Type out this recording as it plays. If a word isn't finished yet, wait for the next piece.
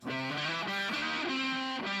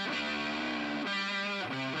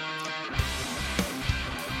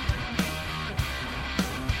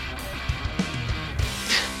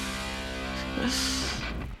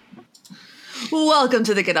Welcome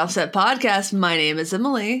to the Get Offset podcast. My name is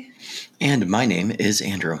Emily. And my name is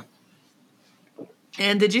Andrew.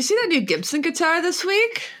 And did you see that new Gibson guitar this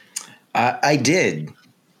week? I did,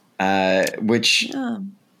 which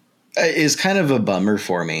is kind of a bummer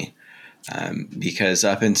for me because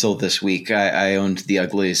up until this week, I owned the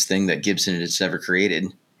ugliest thing that Gibson has ever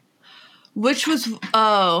created. Which was,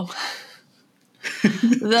 the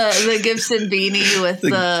Gibson beanie with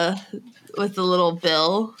the little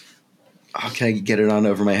bill. Oh, can I get it on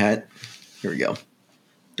over my hat? Here we go.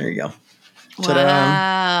 There you go.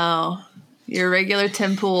 Wow. Your regular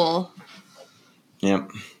Tim Pool. Yep.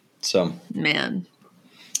 So. Man.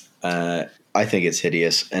 I think it's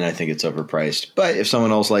hideous and I think it's overpriced. But if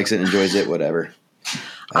someone else likes it and enjoys it, whatever.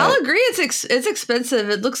 I'll agree. It's expensive.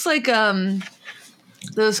 It looks like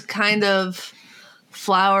those kind of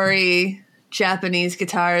flowery Japanese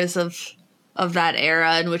guitars of that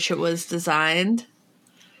era in which it was designed.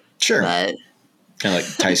 Sure. But, kind of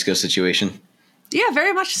like Teisco situation. Yeah,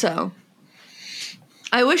 very much so.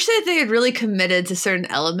 I wish that they had really committed to certain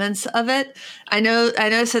elements of it. I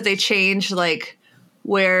noticed that they changed like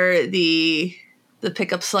where the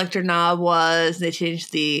pickup selector knob was. They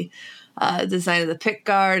changed the design of the pick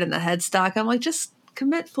guard and the headstock. I'm like, just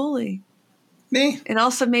commit fully. Me. And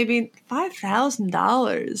also maybe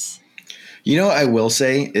 $5,000. You know what I will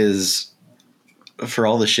say is, for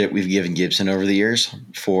all the shit we've given Gibson over the years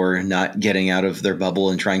for not getting out of their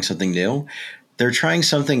bubble and trying something new, they're trying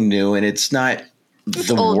something new, and it's not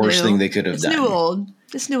the worst thing they could have done.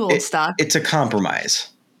 It's new old stock. It's a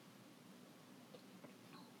compromise.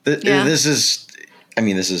 This is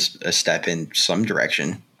a step in some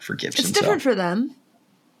direction for Gibson. It's different for them.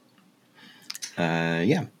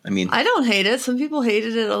 Yeah. I mean, I don't hate it. Some people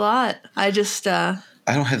hated it a lot. I just I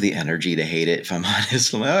don't have the energy to hate it, if I'm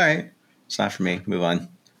honest. I'm like, all right. It's not for me. Move on.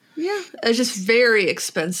 Yeah. It's just very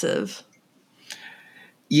expensive.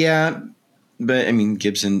 Yeah. But, I mean,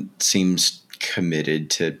 Gibson seems committed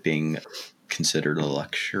to being considered a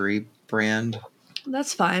luxury brand.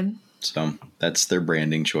 That's fine. So that's their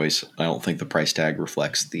branding choice. I don't think the price tag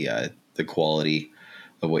reflects the quality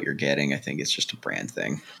of what you're getting. I think it's just a brand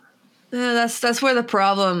thing. Yeah, that's where the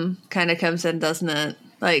problem kind of comes in, doesn't it?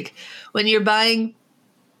 Like when you're buying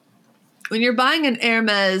an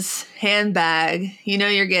Hermes handbag, you know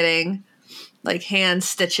you're getting like hand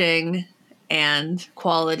stitching and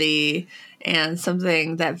quality and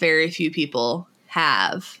something that very few people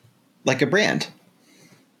have. Like a brand.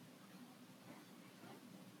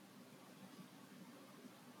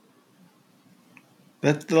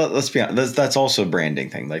 Let's be honest. That's also a branding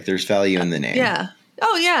thing. Like there's value in the name. Yeah.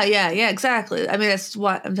 Oh, yeah, exactly. I mean, that's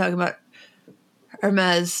what I'm talking about.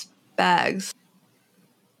 Hermes bags.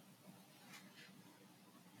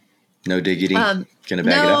 No diggity. Gonna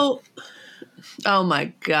bag it up. Oh my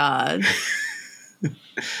God.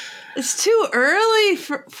 It's too early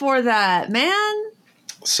for that, man.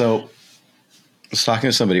 So I was talking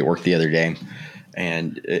to somebody at work the other day,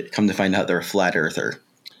 and it come to find out they're a flat earther.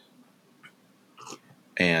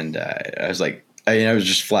 And I was like, I was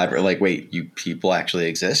just flat, like, wait, you people actually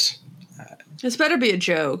exist? This better be a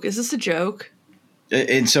joke. Is this a joke?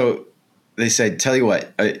 And so they said, tell you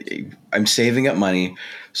what, I'm saving up money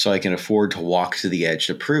so I can afford to walk to the edge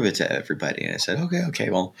to prove it to everybody. And I said, okay,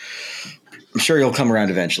 well, I'm sure you'll come around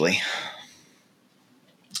eventually.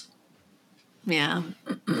 Yeah.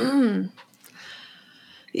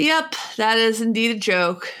 Yep, that is indeed a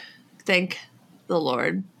joke. Thank the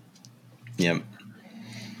Lord. Yep.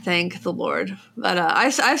 Thank the Lord. But I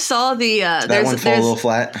saw the that one fall a little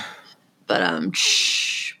flat. But I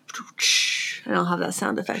don't have that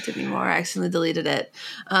sound effect anymore. I accidentally deleted it.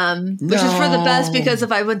 Which is for the best, because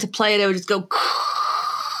if I went to play it, it would just go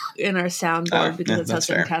in our soundboard because that's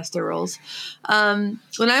how Zencaster rolls.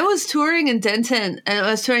 When I was touring in Denton, and I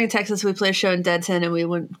was touring in Texas, we played a show in Denton, and we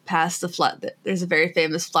went past there's a very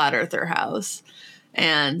famous flat earther house.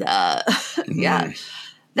 And yeah.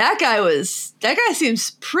 That guy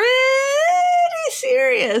seems pretty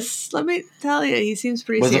serious. Let me tell you, he seems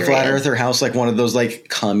pretty serious. Was the flat earther house like one of those like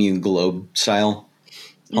commune globe style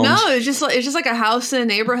homes? No, it's just like a house in a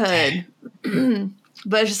neighborhood.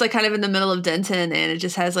 But it's just like kind of in the middle of Denton, and it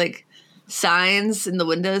just has like signs in the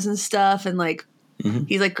windows and stuff, and like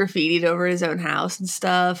he's like graffitied over his own house and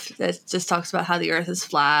stuff that just talks about how the earth is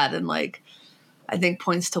flat, and like I think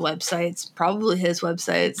points to websites, probably his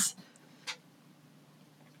websites.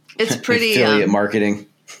 It's pretty affiliate marketing.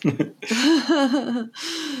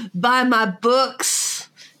 Buy my books.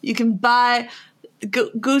 You can go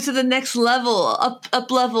to the next level,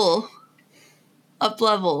 up level.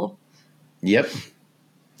 Yep.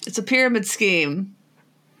 It's a pyramid scheme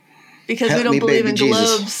because we don't believe in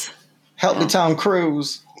globes. Help me, Tom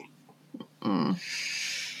Cruise. Oh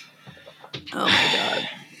my God.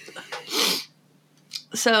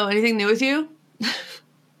 So, anything new with you?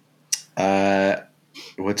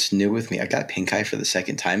 What's new with me? I got pink eye for the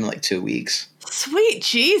second time in like 2 weeks. Sweet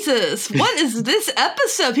Jesus. What is this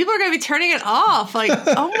episode? People are going to be turning it off. Like,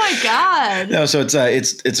 oh my God. No, so it's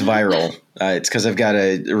viral. It's because I've got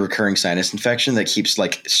a recurring sinus infection that keeps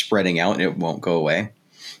like spreading out and it won't go away.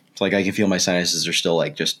 It's like I can feel my sinuses are still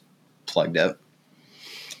like just plugged up.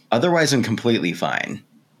 Otherwise, I'm completely fine.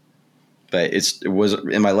 But it was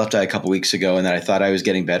in my left eye a couple weeks ago, and then I thought I was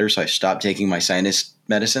getting better, so I stopped taking my sinus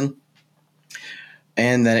medicine.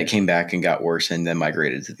 And then it came back and got worse, and then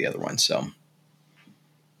migrated to the other one. So,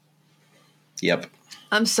 yep.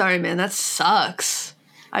 I'm sorry, man. That sucks.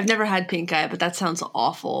 I've never had pink eye, but that sounds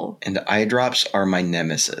awful. And eye drops are my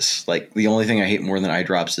nemesis. Like, the only thing I hate more than eye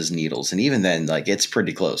drops is needles. And even then, like, it's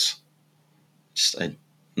pretty close.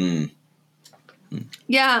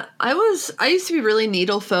 Yeah, I used to be really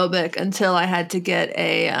needle phobic until I had to get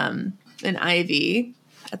an IV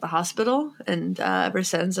at the hospital. And ever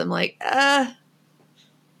since, I'm like, I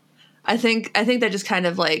think that just kind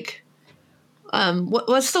of like,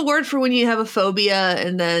 what's the word for when you have a phobia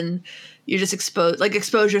and then you're just exposed, like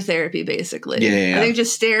exposure therapy, basically. Yeah. I think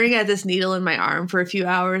just staring at this needle in my arm for a few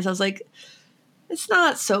hours, I was like, it's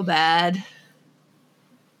not so bad.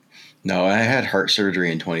 No, I had heart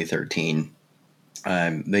surgery in 2013.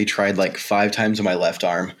 They tried like 5 times on my left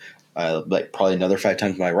arm, like probably another 5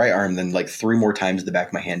 times on my right arm, then like 3 more times the back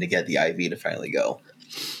of my hand to get the IV to finally go.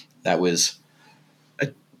 That was a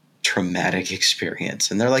traumatic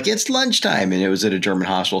experience. And they're like, it's lunchtime. And it was at a German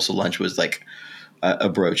hospital. So lunch was like a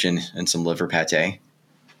brochin and some liver pate. I'm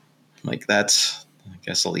like, I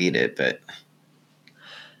guess I'll eat it. But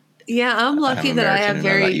yeah, I'm lucky that I have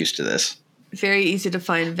I'm not used to this. Very easy to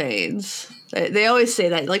find veins. They always say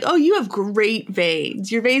that, like, oh, you have great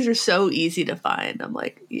veins. Your veins are so easy to find. I'm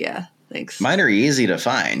like, yeah, thanks. Mine are easy to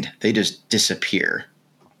find. They just disappear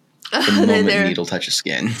the moment the needle touches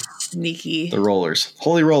skin. Sneaky. The rollers.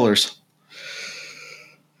 Holy rollers.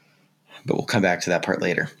 But we'll come back to that part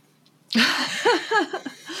later.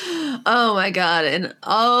 Oh, my God. And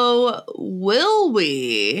oh, will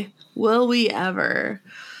we? Will we ever?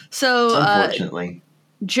 So, unfortunately.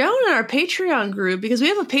 Joan in our Patreon group, because we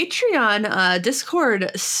have a Patreon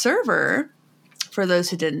Discord server, for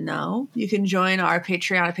those who didn't know, you can join our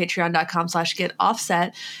Patreon at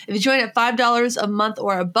patreon.com/getoffset. If you join at $5 a month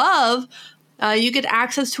or above, you get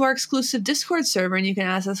access to our exclusive Discord server and you can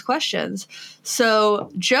ask us questions.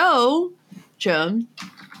 So Joan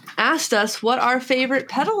asked us what our favorite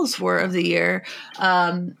pedals were of the year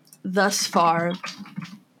thus far.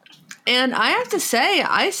 And I have to say,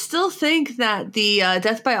 I still think that the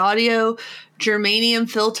Death by Audio Germanium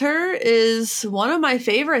filter is one of my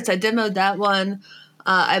favorites. I demoed that one,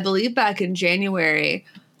 I believe, back in January.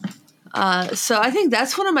 So I think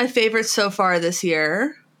that's one of my favorites so far this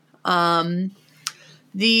year. The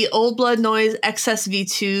Old Blood Noise XS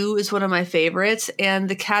V2 is one of my favorites. And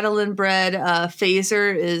the Catalan Bread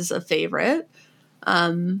Phaser is a favorite.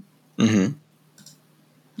 The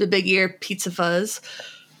Big Ear Pizza Fuzz.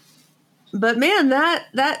 But man,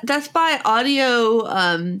 that Death by Audio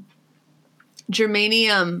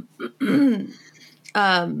Germanium,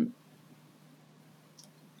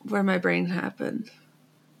 where my brain happened.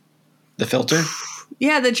 The filter?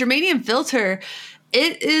 Yeah, the Germanium filter.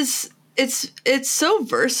 It's so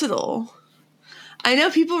versatile. I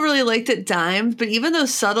know people really liked it dimed, but even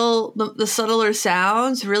those the subtler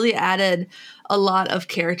sounds really added a lot of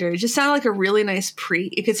character. It just sounded like a really nice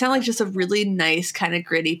it could sound like just a really nice kind of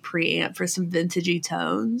gritty preamp for some vintagey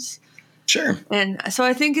tones. Sure. And so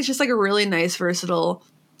I think it's just like a really nice, versatile,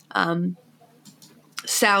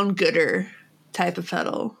 sound gooder type of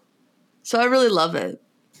pedal. So I really love it.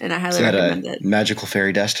 And I highly recommend it. Magical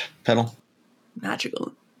fairy dust pedal?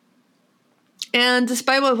 Magical. And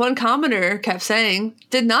despite what one commenter kept saying,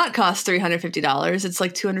 did not cost $350. It's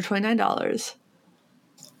like $229.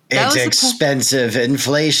 It's expensive.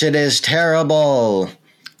 Inflation is terrible.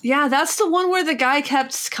 Yeah, that's the one where the guy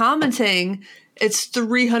kept commenting, it's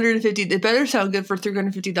 $350. It better sound good for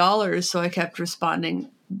 $350. So I kept responding,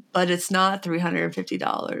 but it's not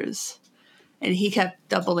 $350. And he kept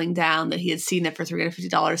doubling down that he had seen it for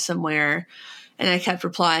 $350 somewhere. And I kept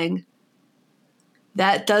replying,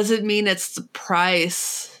 that doesn't mean it's the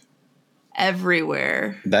price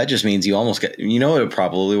everywhere. That just means you almost got, you know what it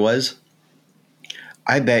probably was?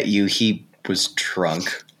 I bet you he was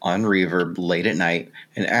drunk on Reverb late at night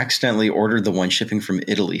and accidentally ordered the one shipping from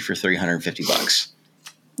Italy for $350.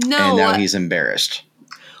 No. And now he's embarrassed.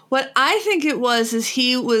 What I think it was is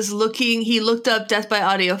he looked up Death by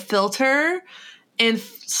Audio filter and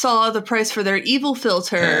saw the price for their evil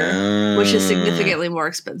filter, which is significantly more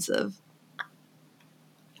expensive.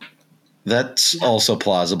 That's also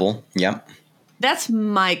plausible. Yep. That's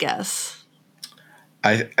my guess.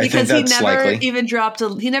 I think that's likely. He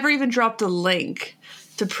never even dropped a link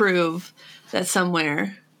to prove that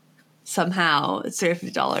somehow it's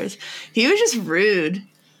 $350. He was just rude.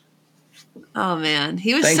 Oh man,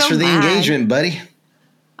 he was. Thanks so for the mad. engagement, buddy.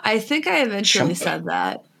 I think I eventually said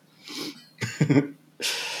that.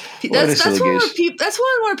 That's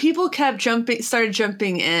one where people started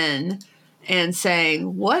jumping in and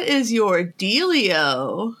saying, "What is your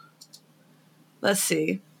dealio?" Let's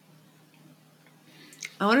see.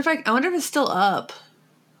 I wonder if it's still up,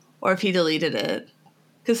 or if he deleted it.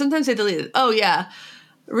 Because sometimes they delete it. Oh yeah,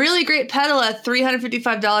 really great pedal at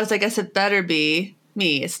 $355. I guess it better be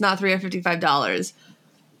me. It's not $355.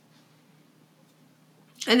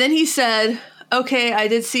 And then he said, "Okay, I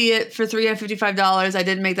did see it for $355. I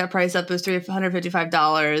didn't make that price up. It was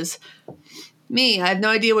 $355. Me, I have no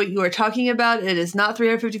idea what you are talking about. It is not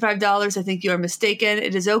 $355. I think you are mistaken.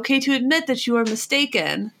 It is okay to admit that you are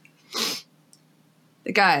mistaken."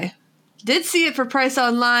 The guy did see it for price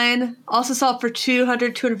online. Also saw it for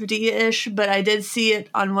 $250-ish, but I did see it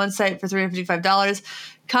on one site for $355.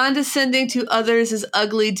 Condescending to others is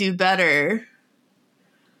ugly. Do better.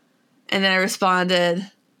 And then I responded,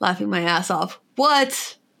 laughing my ass off.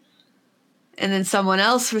 What? And then someone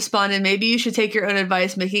else responded, maybe you should take your own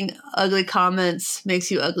advice. Making ugly comments makes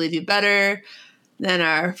you ugly. Do better. Then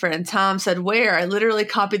our friend Tom said, where? I literally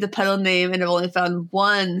copied the pedal name and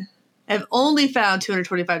I've only found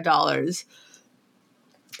 $225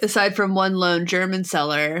 aside from one lone German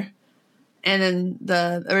seller. And then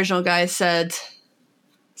the original guy said,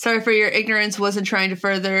 sorry for your ignorance, wasn't trying to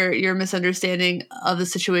further your misunderstanding of the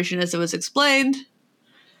situation as it was explained.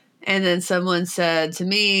 And then someone said to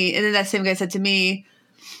me, and then that same guy said to me,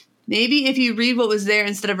 maybe if you read what was there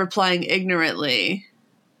instead of replying ignorantly.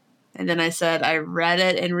 And then I said, I read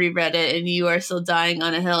it and reread it, and you are still dying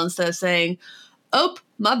on a hill, instead of saying, oh,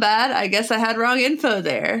 my bad, I guess I had wrong info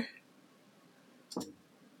there.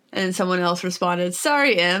 And someone else responded,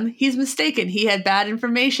 sorry, M, he's mistaken. He had bad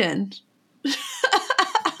information.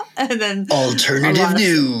 And then alternative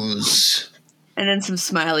news. And then some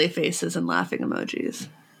smiley faces and laughing emojis.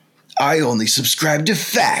 I only subscribe to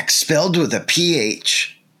facts spelled with a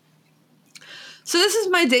PH. So this is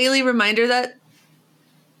my daily reminder that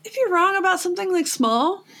if you're wrong about something like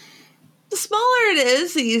small, the smaller it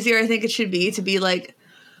is, the easier I think it should be to be like,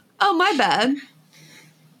 oh, my bad.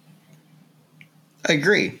 I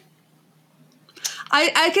agree.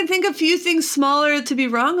 I can think of few things smaller to be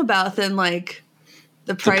wrong about than like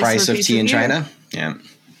the price of tea in China. Yeah.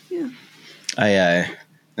 Yeah.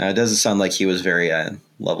 No, it doesn't sound like he was very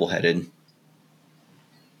level-headed.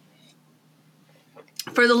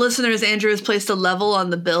 For the listeners, Andrew has placed a level on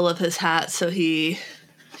the bill of his hat, so he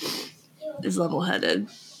is level-headed.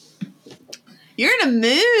 You're in a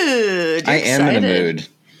mood. I am in a mood.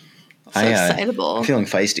 So excitable. I'm feeling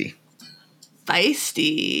feisty.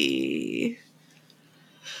 Feisty.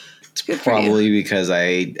 It's probably because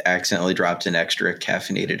I accidentally dropped an extra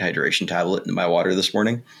caffeinated hydration tablet in my water this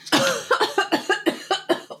morning.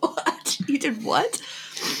 What? You did what?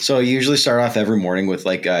 So I usually start off every morning with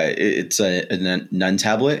like it's a Nun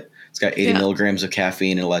tablet. It's got 80 milligrams of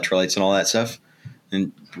caffeine and electrolytes and all that stuff.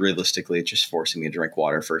 And realistically, it's just forcing me to drink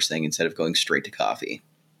water first thing instead of going straight to coffee.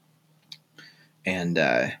 And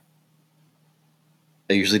I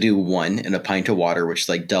usually do one in a pint of water, which is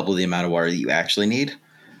like double the amount of water that you actually need.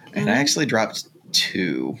 And I actually dropped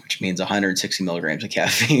 2, which means 160 milligrams of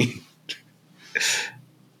caffeine.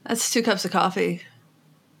 That's 2 cups of coffee.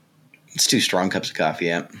 It's 2 strong cups of coffee,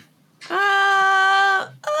 yeah. I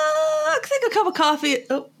think a cup of coffee.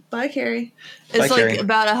 Oh, bye, Carrie. It's bye, Carrie.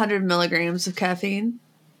 About 100 milligrams of caffeine.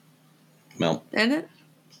 Well, isn't it?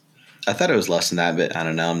 I thought it was less than that, but I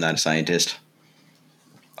don't know. I'm not a scientist.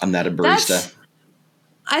 I'm not a barista.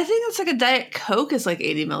 I think it's like a Diet Coke is like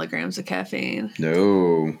 80 milligrams of caffeine.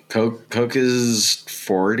 No. Coke is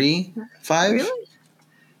 45? Really?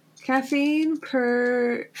 Caffeine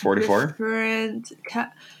per 44? Different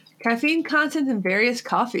caffeine content in various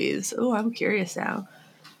coffees. Oh, I'm curious now.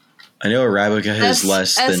 I know Arabica is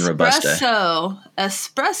less than Robusta.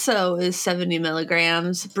 Espresso is 70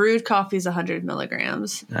 milligrams. Brewed coffee is 100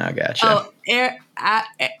 milligrams. Oh, gotcha.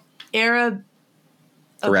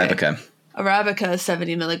 Arabica. Arabica is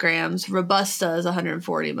 70 milligrams. Robusta is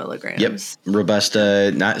 140 milligrams. Yep.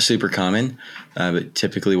 Robusta, not super common, but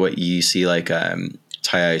typically what you see like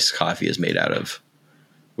Thai iced coffee is made out of,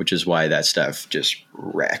 which is why that stuff just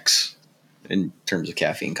wrecks in terms of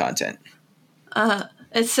caffeine content.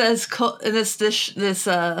 It says this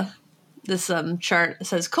chart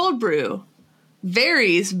says cold brew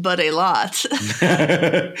varies, but a lot.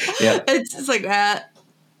 Yeah, it's like that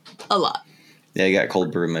a lot. Yeah, I got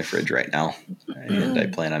cold brew in my fridge right now, and I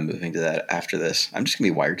plan on moving to that after this. I'm just gonna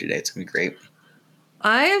be wired today. It's gonna be great.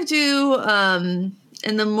 I do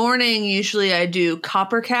in the morning. Usually, I do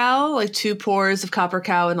Copper Cow, like 2 pours of Copper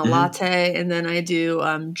Cow in a latte, and then I do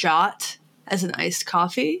Jot as an iced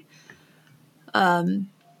coffee. And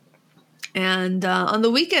on the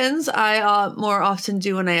weekends, I more often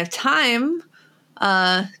do when I have time,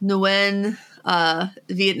 Nguyen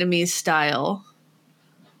Vietnamese style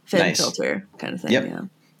thin filter kind of thing. Yep. Yeah.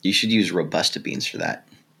 You should use Robusta beans for that.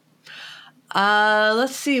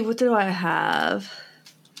 Let's see. What do I have?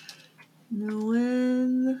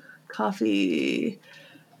 Nguyen coffee.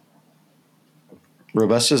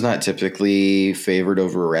 Robusta is not typically favored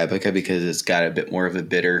over Arabica because it's got a bit more of a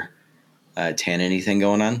bitter tanniny thing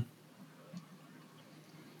going on.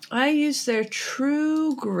 I use their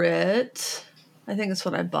True Grit. I think that's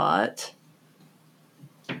what I bought.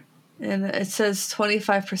 And it says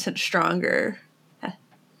 25% stronger.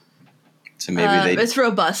 So maybe it's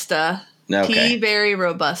Robusta. Okay. Pea Berry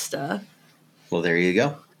Robusta. Well, there you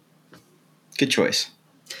go. Good choice.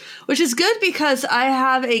 Which is good because I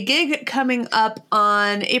have a gig coming up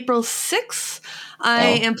on April 6th. I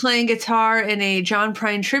am playing guitar in a John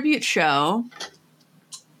Prine tribute show.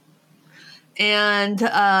 And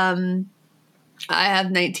I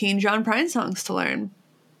have 19 John Prine songs to learn.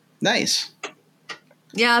 Nice.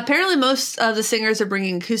 Yeah, apparently most of the singers are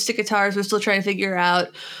bringing acoustic guitars. We're still trying to figure out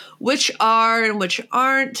which are and which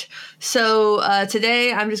aren't. So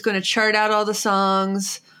today I'm just going to chart out all the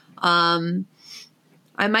songs.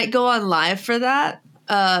 I might go on live for that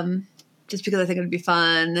just because I think it would be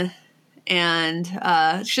fun. And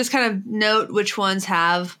just kind of note which ones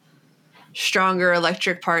have stronger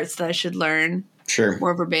electric parts that I should learn. Sure.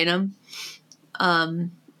 More verbatim.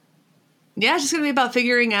 Yeah, it's just going to be about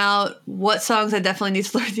figuring out what songs I definitely need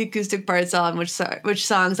to learn the acoustic parts on, which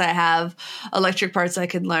songs I have electric parts I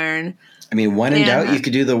could learn. I mean, when in doubt, you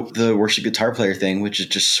could do the worship guitar player thing, which is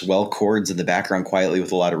just swell chords in the background quietly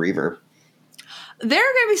with a lot of reverb. There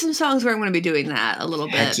are going to be some songs where I'm going to be doing that a little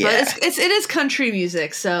bit. Yeah. But it is country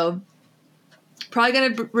music, so probably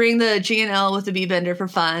going to bring the G&L with the B-Bender for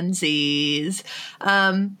funsies.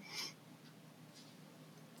 I'm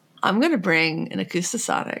going to bring an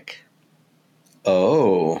Acoustasonic.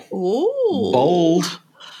 Oh. Ooh. Bold.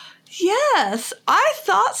 Yes, I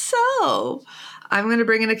thought so. I'm going to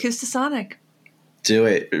bring an Acoustasonic. Do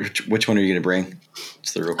it. Which one are you going to bring?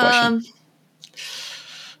 It's the real question.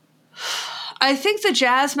 I think the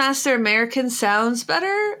Jazzmaster American sounds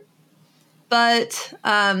better, but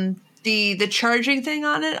the charging thing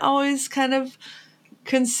on it always kind of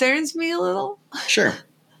concerns me a little. Sure.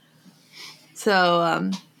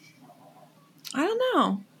 So, I don't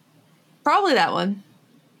know. Probably that one.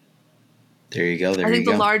 There you go. I think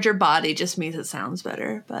the larger body just means it sounds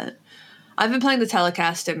better, but I've been playing the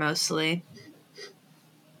Telecaster mostly.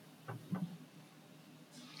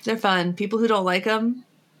 They're fun. People who don't like them,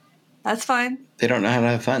 that's fine. They don't know how to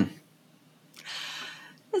have fun.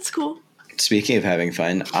 That's cool. Speaking of having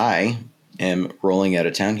fun, I am rolling out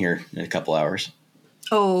of town here in a couple hours.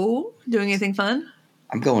 Oh, doing anything fun?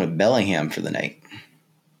 I'm going to Bellingham for the night.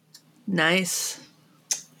 Nice.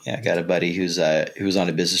 Yeah, I got a buddy who's on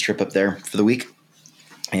a business trip up there for the week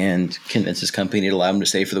and convinced his company to allow him to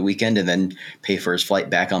stay for the weekend and then pay for his flight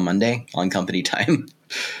back on Monday on company time.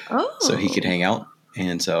 Oh. So he could hang out.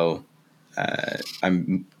 And so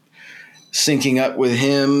I'm syncing up with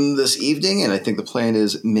him this evening, and I think the plan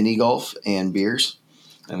is mini golf and beers.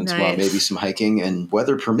 And it's maybe some hiking, and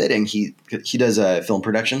weather permitting, he does a film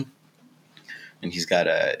production, and he's got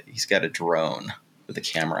a drone with a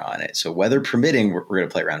camera on it. So weather permitting, we're going to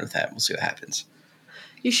play around with that. We'll see what happens.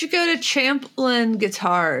 You should go to Champlin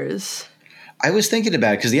Guitars. I was thinking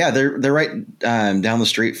about it because they're right down the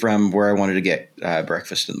street from where I wanted to get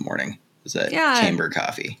breakfast in the morning. Is that Chamber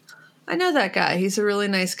Coffee? I know that guy. He's a really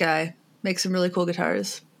nice guy. Makes some really cool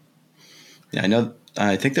guitars. Yeah, I know.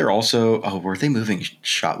 I think they're also. Oh, were they moving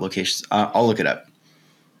shop locations? I'll look it up.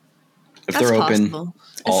 If they're open,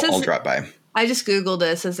 I'll drop by. I just Googled it.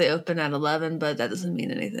 It says they open at 11, but that doesn't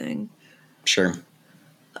mean anything. Sure.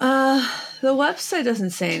 The website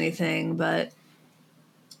doesn't say anything, but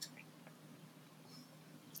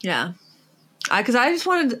yeah. Because I just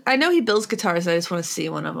wanted. I know he builds guitars. I just want to see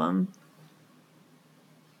one of them.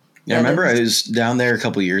 Yeah, I remember I was down there a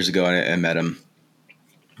couple years ago and I met him.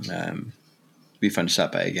 Be fun to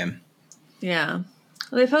stop by again. Yeah.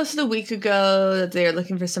 They posted a week ago that they are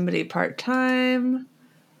looking for somebody part-time.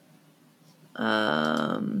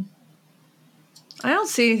 I don't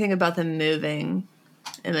see anything about them moving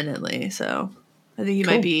imminently, so I think you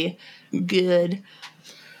might be good.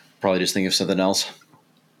 Probably just think of something else.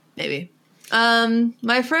 Maybe.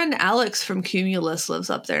 My friend Alex from Cumulus lives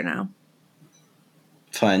up there now.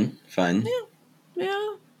 Fun. Yeah.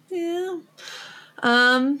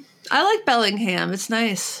 I like Bellingham. It's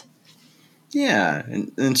nice. Yeah,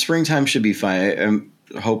 and springtime should be fine.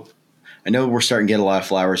 I know we're starting to get a lot of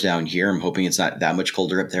flowers down here. I'm hoping it's not that much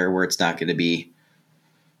colder up there where it's not going to be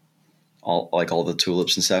all the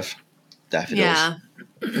tulips and stuff. Daffodils. Yeah.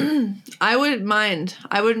 I wouldn't mind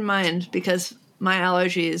because my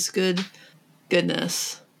allergies,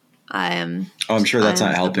 goodness. I'm sure that's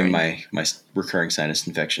not helping my recurring sinus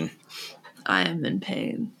infection. I am in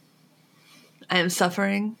pain. I am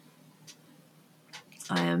suffering.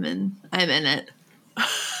 I am in it.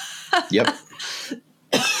 Yep.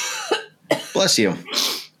 Bless you.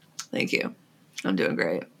 Thank you. I'm doing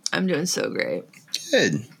great. I'm doing so great.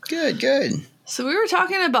 Good. So we were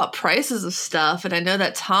talking about prices of stuff, and I know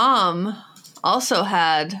that Tom also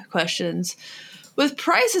had questions. With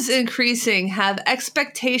prices increasing, have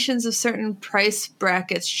expectations of certain price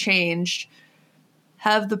brackets changed?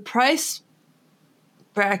 Have the price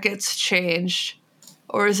brackets changed?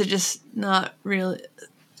 Or is it just not really?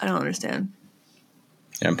 I don't understand.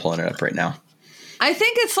 Yeah, I'm pulling it up right now. I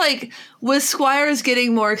think it's like with Squires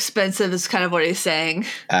getting more expensive is kind of what he's saying.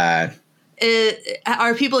 Are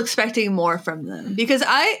people expecting more from them? Because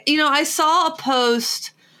I saw a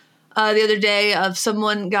post the other day of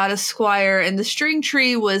someone got a Squire and the string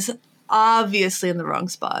tree was obviously in the wrong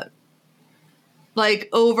spot. Like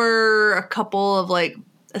over a couple of like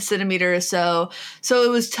a centimeter or so. So it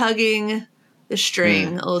was tugging the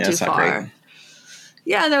string a little too far.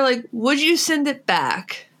 Yeah, they're like, would you send it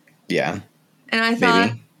back? Yeah. And I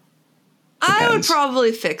thought, I would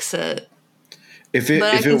probably fix it. If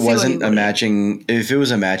it wasn't a matching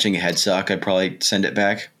headstock, I'd probably send it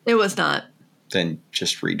back. It was not. Then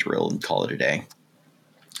just re-drill and call it a day.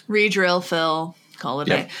 Re-drill, Phil. Call it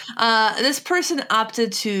a day. This person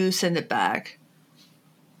opted to send it back,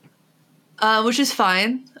 which is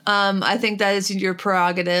fine. I think that is your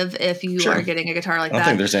prerogative if you are getting a guitar like that. I don't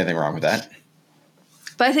think there's anything wrong with that.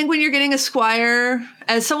 But I think when you're getting a Squire,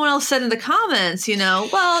 as someone else said in the comments,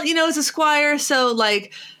 it's a Squire, so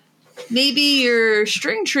like maybe your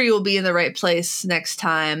string tree will be in the right place next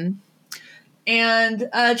time. And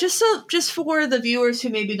just for the viewers who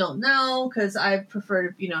maybe don't know, because I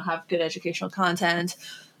prefer to have good educational content,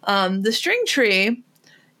 the string tree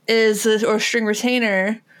or string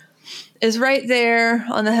retainer is right there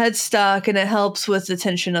on the headstock, and it helps with the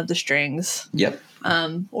tension of the strings. Yep.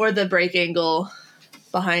 Or the break angle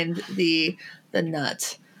behind the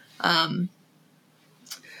nut.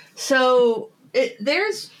 So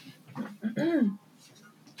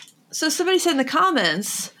somebody said in the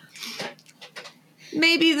comments,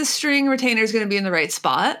 maybe the string retainer is going to be in the right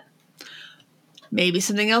spot. Maybe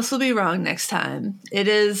something else will be wrong next time. It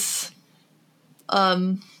is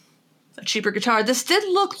a cheaper guitar. This did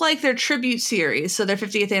look like their tribute series, so their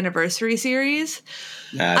 50th anniversary series.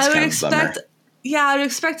 I would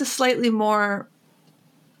expect a slightly more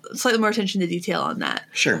attention to detail on that.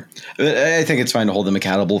 Sure. I think it's fine to hold them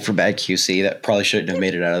accountable for bad QC. That probably shouldn't have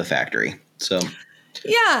made it out of the factory. So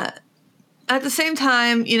yeah. At the same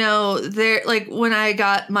time, they're like when I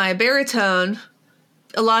got my baritone,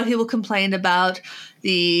 a lot of people complained about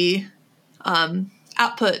the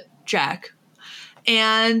output jack.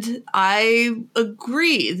 And I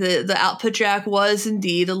agree. The output jack was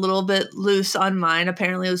indeed a little bit loose on mine.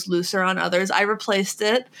 Apparently it was looser on others. I replaced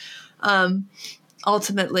it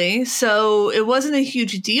ultimately. So it wasn't a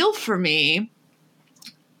huge deal for me.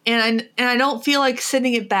 And I don't feel like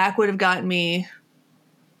sending it back would have gotten me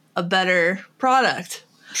a better product.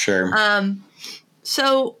 Sure.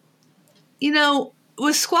 So,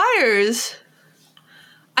 with Squires,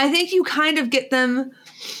 I think you kind of get them,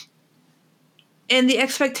 and the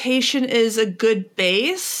expectation is a good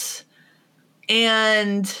base,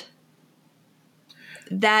 and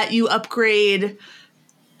that you upgrade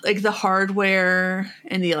like the hardware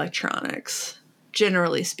and the electronics,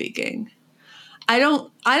 generally speaking. I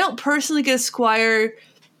don't personally get a Squire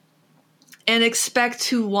and expect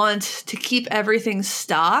to want to keep everything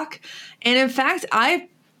stock. And in fact, I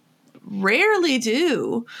rarely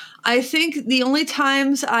do. I think the only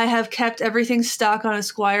times I have kept everything stock on a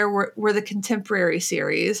Squire were the Contemporary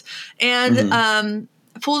series. And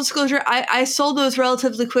full disclosure, I sold those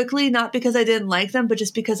relatively quickly, not because I didn't like them, but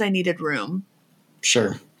just because I needed room.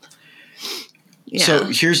 Sure. Yeah. So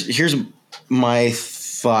here's my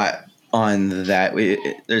thought on that.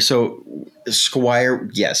 So Squire,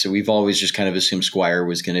 yes, we've always just kind of assumed Squire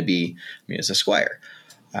was going to be, it's a Squire.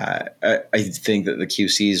 I think that the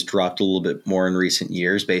QC's dropped a little bit more in recent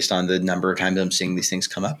years based on the number of times I'm seeing these things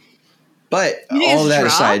come up. But all of that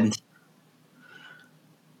aside,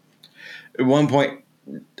 at one point,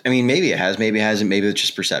 I mean, maybe it has, maybe it hasn't, maybe it's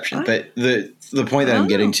just perception. But the point that I'm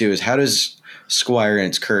getting to is, how does Squire in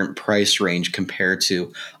its current price range compare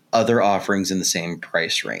to other offerings in the same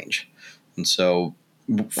price range? And so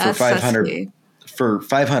for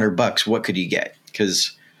 $500, what could you get?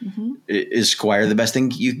 Because is Squire the best thing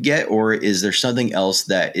you could get, or is there something else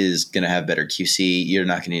that is going to have better QC? You're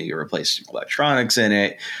not going to need to replace electronics in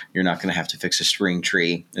it. You're not going to have to fix a string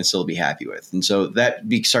tree and still be happy with. And so that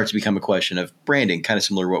starts to become a question of branding, kind of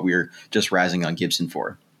similar to what we were just razzing on Gibson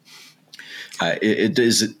for.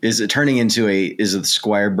 Is it turning into is the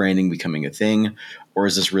Squire branding becoming a thing, or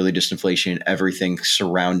is this really just inflation? Everything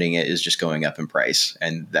surrounding it is just going up in price.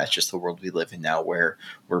 And that's just the world we live in now, where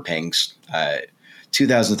we're paying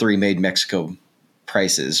 2003 made Mexico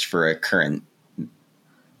prices for a current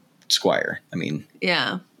Squire. I mean,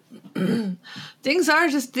 yeah, things are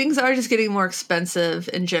just getting more expensive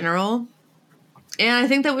in general. And I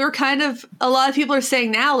think that a lot of people are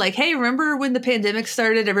saying now, like, hey, remember when the pandemic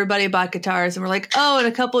started, everybody bought guitars, and we're like, oh, in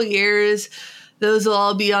a couple of years, those will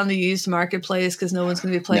all be on the used marketplace because no one's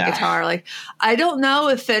going to be playing guitar. Like, I don't know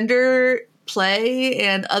if Fender Play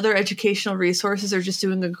and other educational resources are just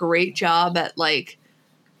doing a great job at like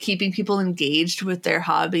keeping people engaged with their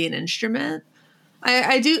hobby and instrument.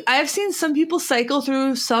 I've seen some people cycle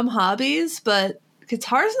through some hobbies, but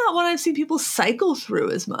guitar's not one I've seen people cycle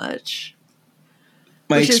through as much.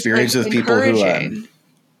 My experience with people who,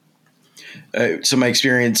 so my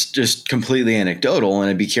experience, just completely anecdotal, and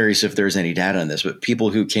I'd be curious if there's any data on this, but people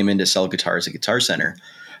who came in to sell guitars at Guitar Center,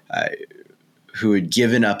 who had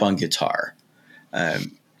given up on guitar,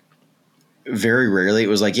 very rarely it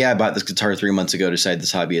was like, yeah, I bought this guitar 3 months ago, decided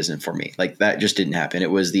this hobby isn't for me. Like, that just didn't happen.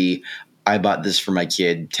 It was I bought this for my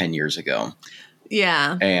kid 10 years ago.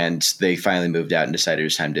 Yeah. And they finally moved out and decided it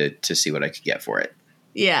was time to see what I could get for it.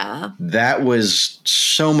 Yeah. That was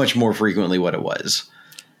so much more frequently what it was.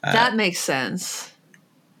 That makes sense.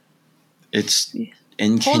 It's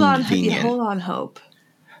inconvenient. Hold on hope.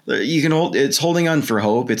 It's holding on for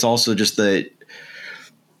hope. It's also just the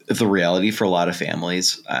reality for a lot of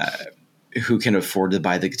families who can afford to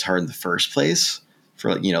buy the guitar in the first place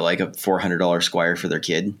for, like a $400 Squire for their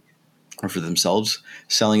kid or for themselves.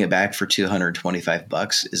 Selling it back for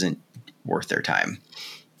 $225 isn't worth their time.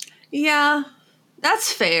 Yeah,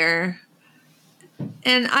 that's fair.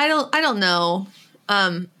 And I don't know.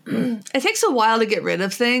 It takes a while to get rid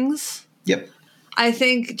of things. Yep. I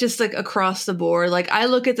think just like across the board, like I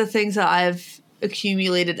look at the things that I've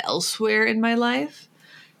accumulated elsewhere in my life,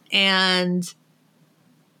 and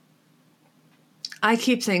I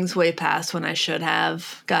keep things way past when I should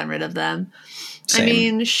have gotten rid of them. Same. I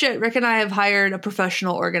mean, shit, Rick and I have hired a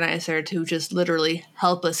professional organizer to just literally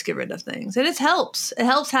help us get rid of things. And it helps. It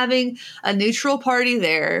helps having a neutral party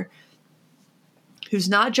there who's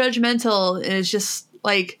not judgmental. And it's just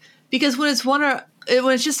like, because when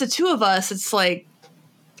it's just the two of us, it's like,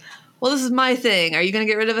 well, this is my thing. Are you going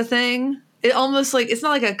to get rid of a thing? It almost like, it's not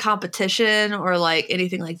like a competition or like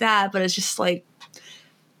anything like that, but it's just like,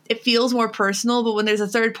 it feels more personal. But when there's a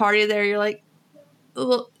third party there, you're like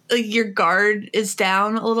your guard is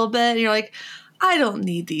down a little bit. And you're like, I don't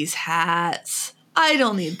need these hats. I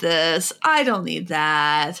don't need this. I don't need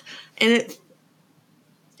that. And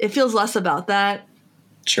it feels less about that.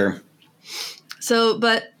 Sure. So,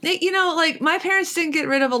 but like my parents didn't get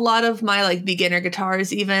rid of a lot of my like beginner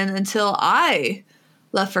guitars even until I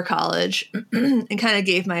left for college and kind of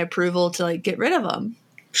gave my approval to like get rid of them.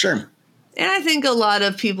 Sure. And I think a lot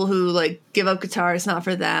of people who like give up guitars, not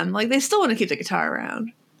for them, like they still want to keep the guitar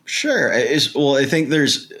around. Sure. I think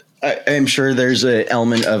I'm sure there's an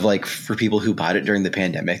element of like, for people who bought it during the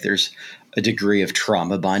pandemic, there's a degree of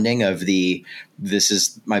trauma bonding of this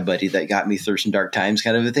is my buddy that got me through some dark times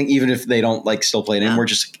kind of a thing. Even if they don't like still play it anymore,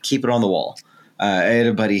 just keep it on the wall. I had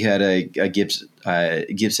a buddy who had a Gibson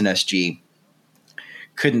SG,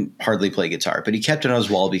 couldn't hardly play guitar, but he kept it on his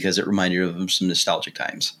wall because it reminded him of some nostalgic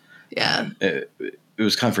times. Yeah. It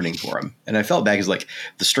was comforting for him. And I felt back as like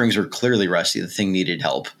the strings were clearly rusty. The thing needed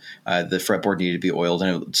help. The fretboard needed to be oiled.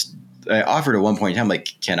 And I offered at one point in time, like,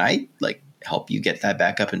 can I like help you get that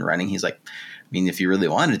back up and running? He's like, I mean, if you really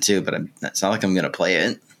wanted to, but it's not like I'm going to play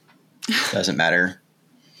it. Doesn't matter.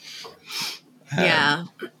 Yeah.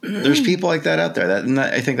 There's people like that out there and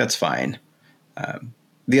I think that's fine.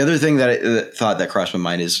 The other thing thought that crossed my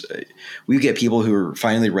mind is we get people who are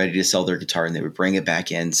finally ready to sell their guitar, and they would bring it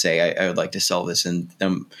back in, say, I would like to sell this. And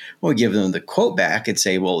then when we give them the quote back and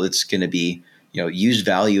say, well, it's going to be, used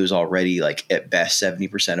value is already like at best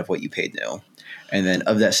 70% of what you paid new. And then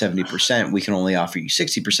of that 70%, we can only offer you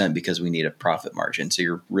 60% because we need a profit margin. So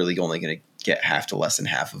you're really only going to get half to less than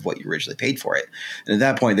half of what you originally paid for it. And at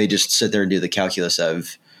that point, they just sit there and do the calculus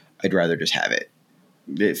of, I'd rather just have it.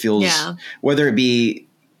 It feels, whether it be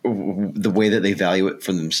the way that they value it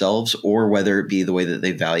for themselves, or whether it be the way that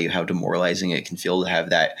they value how demoralizing it can feel to have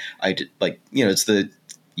that. It's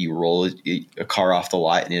you roll a car off the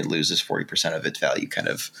lot and it loses 40% of its value kind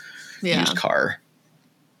of used car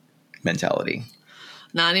mentality.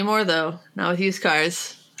 Not anymore, though. Not with used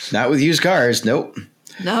cars. Not with used cars. Nope.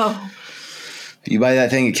 No. You buy that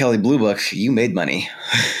thing at Kelley Blue Book, you made money.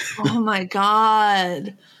 Oh my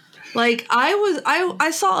God. Like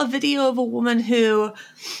I saw a video of a woman who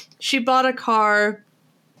she bought a car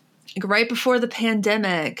right before the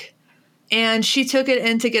pandemic, and she took it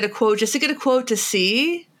in to get a quote, just to get a quote to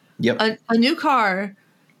see a new car.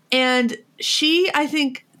 And she, I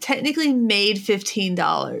think, technically made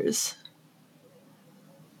 $15.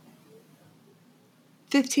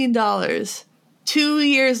 $15. 2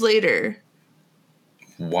 years later.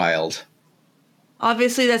 Wild.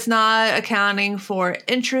 Obviously, that's not accounting for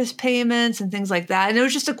interest payments and things like that. And it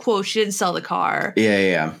was just a quote. She didn't sell the car.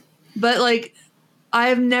 Yeah. But, like,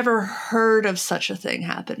 I've never heard of such a thing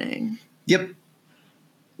happening. Yep.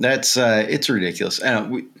 That's it's ridiculous. I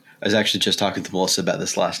was actually just talking to Melissa about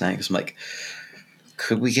this last night because I'm like,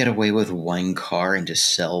 could we get away with one car and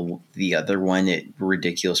just sell the other one at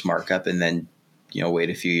ridiculous markup and then wait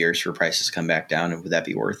a few years for prices to come back down, and would that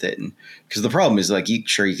be worth it? And because the problem is, like, you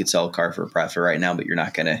could sell a car for a profit right now, but you're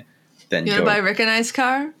not going to then you want to buy Rick and I's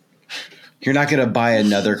car? You're not going to buy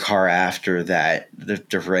another car after that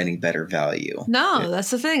for any better value. No, that's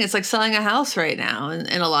the thing. It's like selling a house right now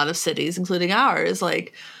in a lot of cities, including ours.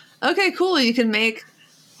 Like, okay, cool. You can make,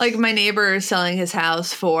 like, my neighbor is selling his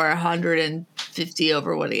house for $150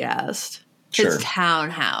 over what he asked. His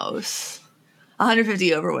townhouse.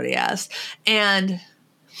 $150 over what he asked. And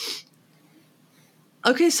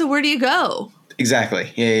okay, so where do you go?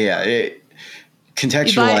 Exactly. Yeah.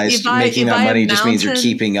 Contextualized, making that money just means you're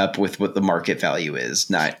keeping up with what the market value is,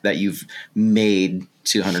 not that you've made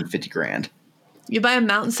 $250,000. You buy a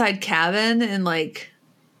mountainside cabin in like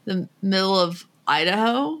the middle of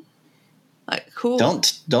Idaho. Like, cool.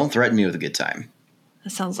 Don't threaten me with a good time. That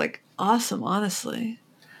sounds like awesome, honestly.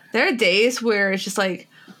 There are days where it's just like,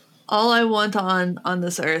 all I want on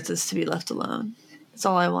this earth is to be left alone. That's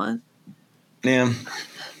all I want. Yeah.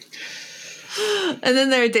 And then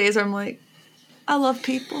there are days where I'm like, I love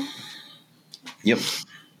people. Yep.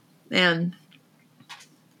 And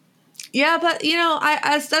yeah, but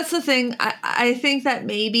that's the thing. I think that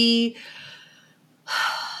maybe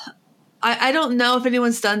I don't know if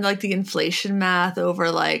anyone's done like the inflation math over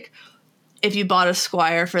like if you bought a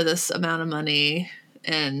Squire for this amount of money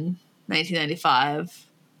in 1995.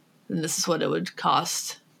 And this is what it would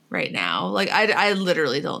cost right now. Like, I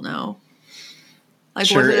literally don't know. Like,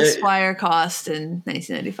 what did a Squire cost in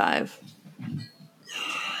 1995?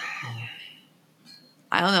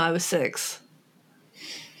 I don't know. I was 6.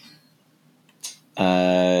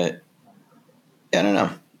 I don't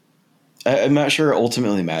know. I'm not sure it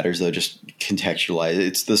ultimately matters, though. Just contextualize.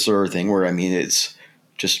 It's the sort of thing where, it's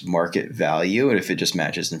just market value. And if it just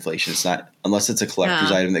matches inflation, it's not, unless it's a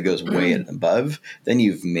collector's item that goes way above, then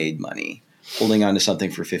you've made money. Holding on to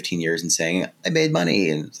something for 15 years and saying, I made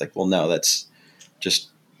money. And it's like, well, no, that's just,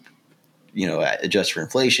 adjust for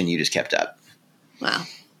inflation. You just kept up. Wow.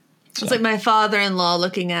 So. It's like my father-in-law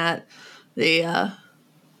looking at the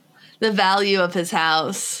value of his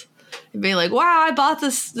house and being like, wow, I bought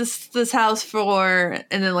this house for,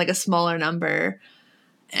 and then like a smaller number.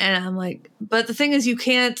 And I'm like, but the thing is, you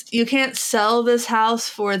can't sell this house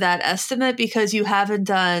for that estimate because you haven't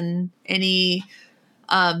done any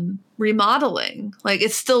remodeling. Like,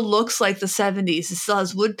 it still looks like the 70s. It still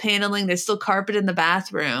has wood paneling. There's still carpet in the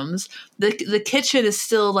bathrooms. The kitchen is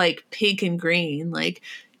still like pink and green. Like,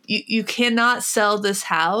 you cannot sell this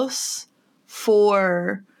house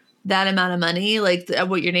for that amount of money, like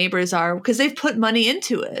what your neighbors are, because they've put money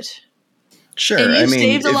into it. Sure. And you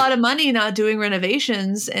saved a lot of money not doing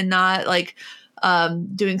renovations and not like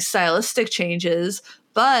doing stylistic changes.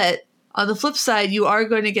 But on the flip side, you are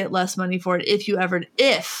going to get less money for it if you ever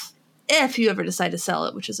decide to sell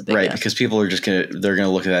it, which is a big if. Because people are they're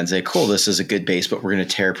gonna look at that and say, cool, this is a good base, but we're gonna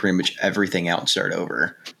tear pretty much everything out and start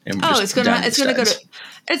over. And it's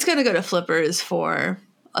gonna go to flippers for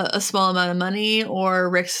a small amount of money, or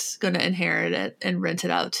Rick's going to inherit it and rent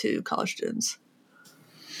it out to college students.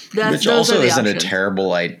 Which also isn't options. A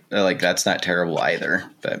terrible, that's not terrible either.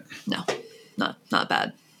 But no, not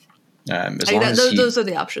bad. Those are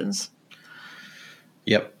the options.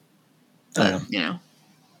 Yep. But,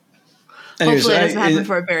 hopefully it doesn't happen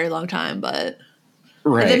for a very long time, but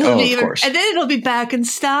right. Of course. And then it'll be back in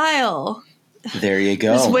style. There you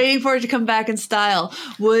go. Just waiting for it to come back in style.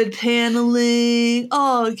 Wood paneling.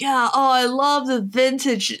 Oh, yeah. Oh, I love the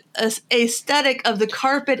vintage aesthetic of the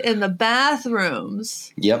carpet in the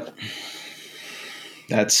bathrooms. Yep.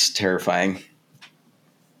 That's terrifying.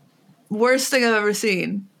 Worst thing I've ever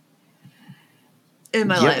seen in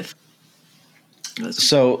my life.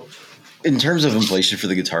 So, in terms of inflation for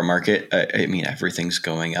the guitar market, I mean, everything's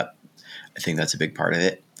going up. I think that's a big part of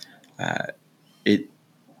it.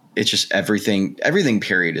 It's just everything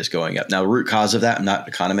period is going up. Now, root cause of that, I'm not an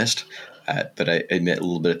economist, but I admit a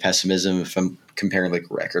little bit of pessimism if I'm comparing like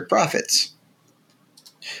record profits,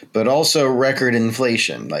 but also record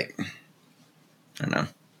inflation. Like, I don't know.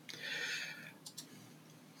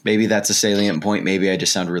 Maybe that's a salient point. Maybe I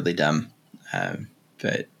just sound really dumb.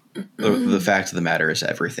 But the fact of the matter is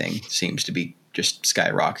everything seems to be just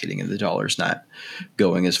skyrocketing and the dollar's not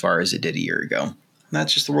going as far as it did a year ago.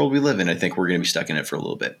 That's just the world we live in. I think we're going to be stuck in it for a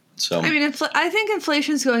little bit. So, I mean, I think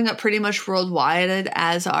inflation's going up pretty much worldwide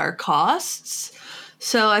as are costs.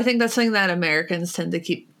 So I think that's something that Americans tend to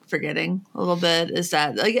keep forgetting a little bit, is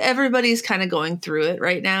that like everybody's kind of going through it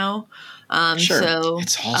right now. Sure. So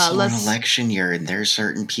it's also an election year, and there's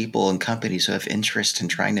certain people and companies who have interest in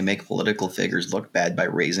trying to make political figures look bad by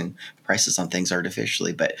raising prices on things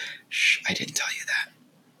artificially. But I didn't tell you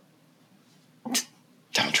that.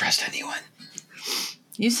 Don't trust anyone.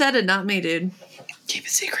 You said it, not me, dude. Keep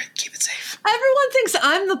it secret. Keep it safe. Everyone thinks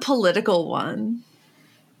I'm the political one.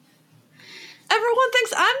 Everyone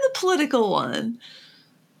thinks I'm the political one.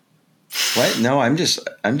 What? No, I'm just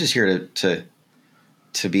here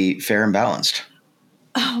to be fair and balanced.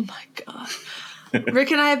 Oh my God.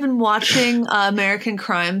 Rick and I have been watching American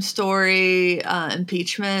Crime Story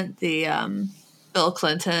impeachment, the Bill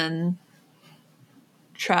Clinton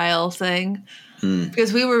trial thing.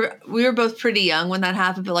 Because we were both pretty young when that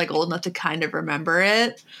happened, but like old enough to kind of remember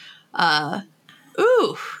it.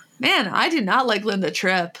 Ooh, man, I do not like Linda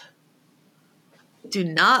Tripp. Do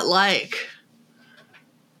not like.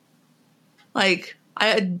 Like,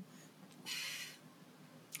 I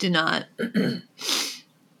do not.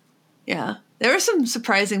 Yeah. There were some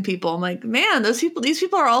surprising people. I'm like, man, these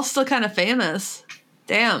people are all still kind of famous.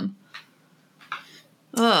 Damn.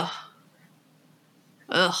 Ugh.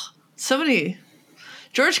 So many.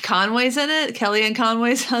 George Conway's in it, Kellyanne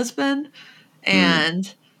Conway's husband,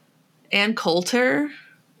 and Ann Coulter.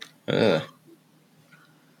 Yeah.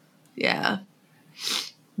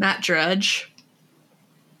 Matt Drudge.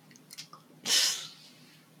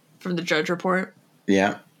 From the Drudge Report.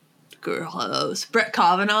 Yeah. Gross. Brett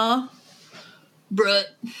Kavanaugh. Brett.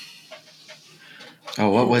 Oh,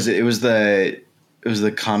 what was it? It was the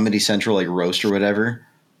Comedy Central like roast or whatever.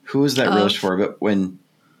 Who was that roast for? But when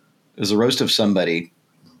it was a roast of somebody.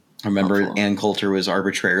 I remember Ann Coulter was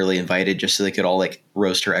arbitrarily invited just so they could all like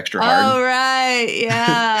roast her extra hard. Oh, right.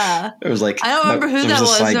 Yeah. It was like, I don't remember who that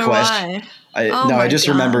was or why. I just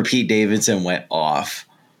remember Pete Davidson went off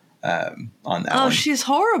on that one. Oh, she's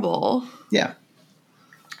horrible. Yeah.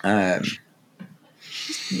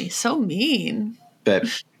 She's so mean. But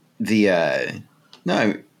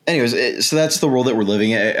anyways, so that's the world that we're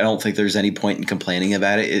living in. I don't think there's any point in complaining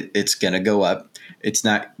about it. It's going to go up. It's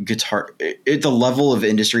not guitar at the level of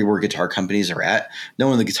industry where guitar companies are at. No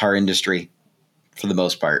one in the guitar industry, for the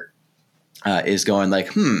most part, is going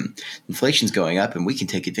like, inflation's going up and we can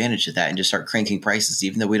take advantage of that and just start cranking prices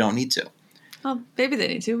even though we don't need to. Well, maybe they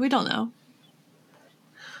need to. We don't know.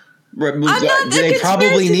 They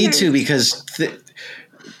probably need to because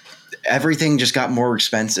everything just got more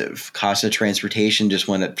expensive. Cost of transportation just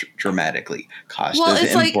went up dramatically. Cost of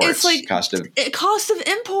imports. Cost of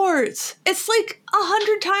imports. It's like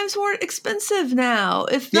 100 times more expensive now,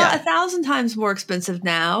 if not 1,000 times more expensive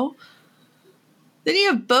now. Then you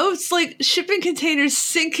have boats like shipping containers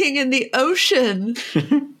sinking in the ocean.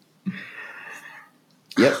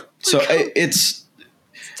 Yep. So it's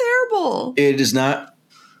terrible. It is not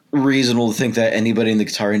reasonable to think that anybody in the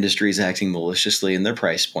guitar industry is acting maliciously in their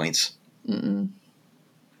price points.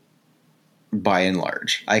 By and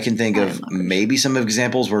large, I can think of maybe some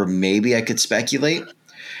examples where maybe I could speculate.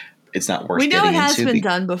 It's not worth. We know it has been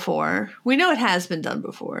done before.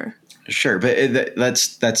 Sure, but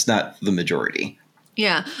that's not the majority.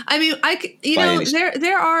 Yeah. I mean,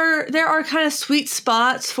 there are kind of sweet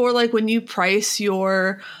spots for like when you price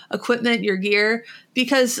your equipment, your gear,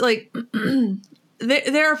 because like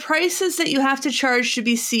there are prices that you have to charge to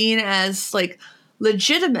be seen as like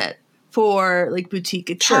legitimate for like boutique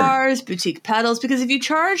guitars, sure. Boutique pedals, because if you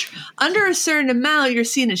charge under a certain amount, you're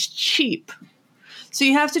seen as cheap. So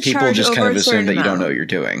you have to People charge just over kind of a certain assume that amount. you don't know what you're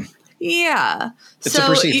doing. Yeah. It's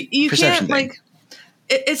so a you perception can't thing. like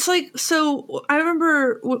it's like, so I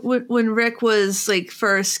remember when Rick was like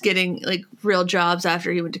first getting like real jobs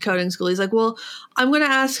after he went to coding school, he's like, well, I want to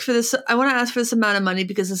ask for this amount of money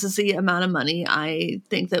because this is the amount of money I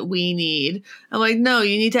think that we need. I'm like, no,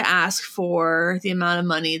 you need to ask for the amount of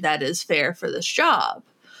money that is fair for this job,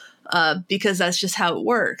 because that's just how it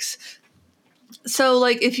works. So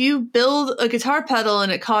like if you build a guitar pedal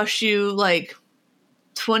and it costs you like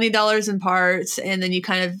 $20 in parts, and then you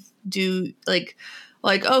kind of do like,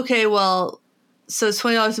 okay, well, so it's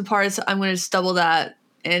 $20 in parts, I'm going to just double that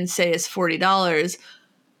and say it's $40.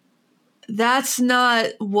 That's not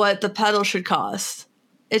what the pedal should cost.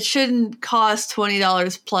 It shouldn't cost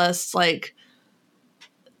 $20 plus like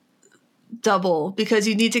double, because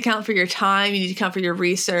you need to account for your time, you need to account for your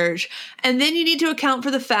research, and then you need to account for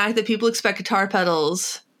the fact that people expect guitar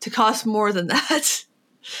pedals to cost more than that,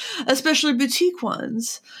 especially boutique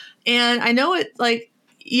ones. And I know it, like,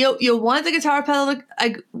 you want the guitar pedal to,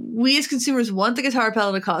 we as consumers want the guitar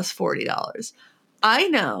pedal to cost $40. I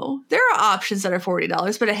know there are options that are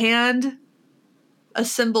 $40, but a hand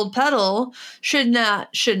assembled pedal should not.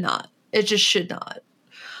 It just should not.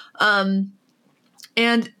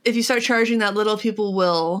 And if you start charging that little, people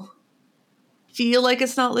will feel like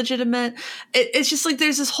it's not legitimate. It's just like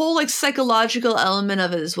there's this whole like psychological element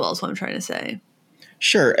of it as well, is what I'm trying to say.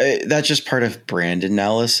 Sure. That's just part of brand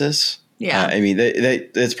analysis. Yeah. I mean,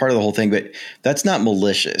 that's part of the whole thing, but that's not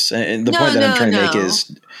malicious. And the point that I'm trying to make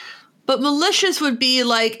is... But malicious would be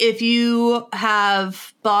like if you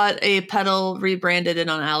have bought a pedal, rebranded it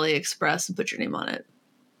on AliExpress and put your name on it.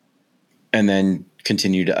 And then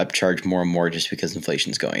continue to upcharge more and more just because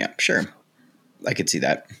inflation's going up. Sure. I could see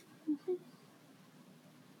that. Mm-hmm.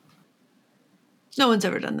 No one's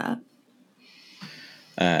ever done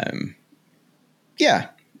that. Yeah.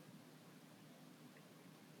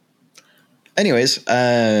 Anyways,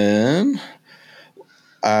 I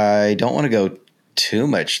don't want to go too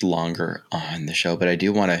much longer on the show, but I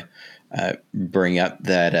do want to bring up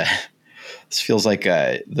that this feels like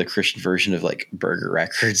the Christian version of like Burger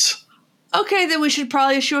Records. Okay, then we should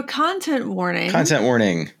probably issue a content warning. Content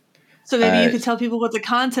warning. So maybe you could tell people what the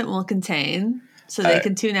content will contain, so they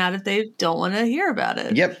can tune out if they don't want to hear about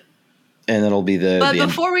it. Yep. And that'll be the... But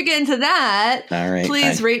before we get into that, all right,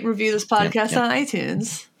 please rate and review this podcast on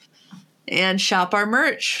iTunes. And shop our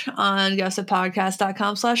merch on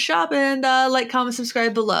gossipodcast.com/shop, and like, comment,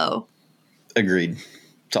 subscribe below. Agreed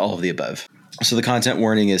to all of the above. So the content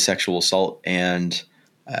warning is sexual assault and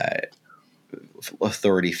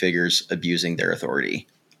authority figures abusing their authority,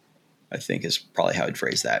 I think is probably how I'd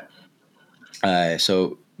phrase that.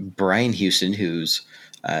 So Brian Houston, who's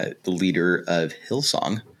the leader of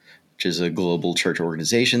Hillsong, which is a global church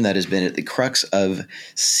organization that has been at the crux of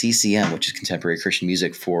CCM, which is contemporary Christian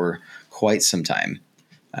music, for quite some time,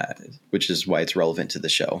 which is why it's relevant to the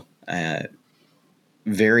show.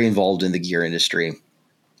 Very involved in the gear industry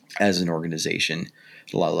as an organization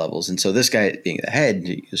at a lot of levels. And so this guy, being the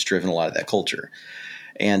head, has driven a lot of that culture.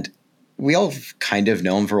 And we all kind of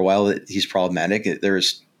know him for a while that he's problematic. There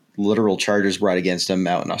was literal charges brought against him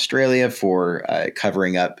out in Australia for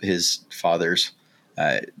covering up his father's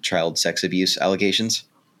child sex abuse allegations,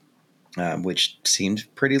 which seemed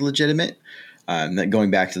pretty legitimate.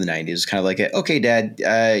 Going back to the 90s, it's kind of like, okay, Dad,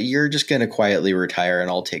 you're just going to quietly retire and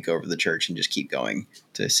I'll take over the church and just keep going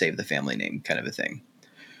to save the family name, kind of a thing.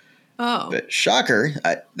 Oh. But shocker,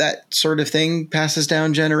 that sort of thing passes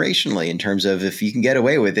down generationally in terms of if you can get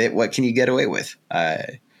away with it, what can you get away with?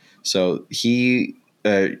 So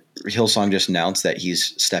Hillsong just announced that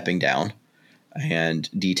he's stepping down and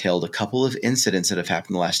detailed a couple of incidents that have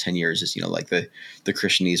happened in the last 10 years as, like the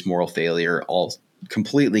Christianese moral failure, all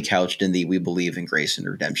completely couched in the we believe in grace and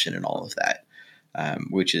redemption and all of that,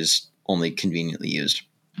 which is only conveniently used.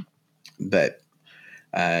 But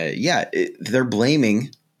they're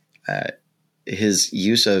blaming his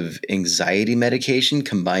use of anxiety medication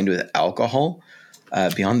combined with alcohol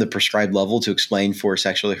beyond the prescribed level to explain for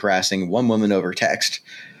sexually harassing one woman over text,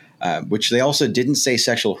 which they also didn't say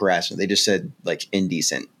sexual harassment. They just said like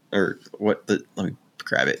indecent or what. Let me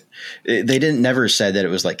grab it. They never said that it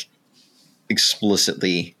was like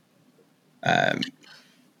explicitly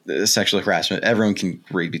sexual harassment. Everyone can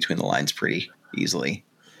read between the lines pretty easily.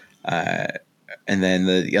 And then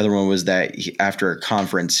the other one was that after a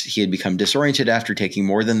conference, he had become disoriented after taking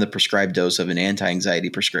more than the prescribed dose of an anti-anxiety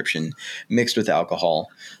prescription mixed with alcohol.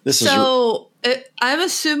 I'm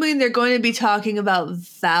assuming they're going to be talking about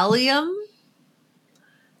Valium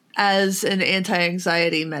as an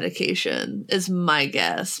anti-anxiety medication is my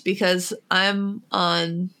guess, because I'm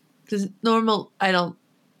on normal. I don't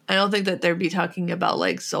think that they'd be talking about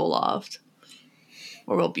like Zoloft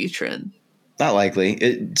or Wellbutrin. Not likely.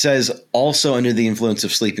 It says also under the influence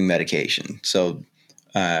of sleeping medication. So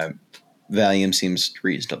Valium seems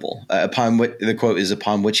reasonable. Upon what the quote is,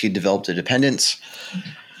 upon which he developed a dependence.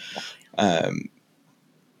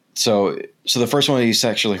 So the first one, he's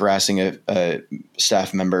sexually harassing a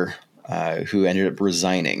staff member who ended up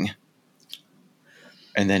resigning,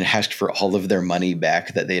 and then asked for all of their money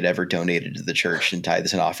back that they had ever donated to the church and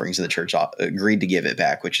tithes and offerings, and the church agreed to give it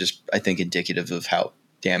back, which is, I think, indicative of how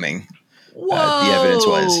damning the evidence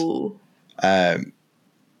was. And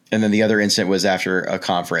then the other incident was after a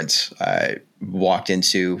conference. Walked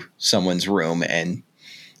into someone's room, and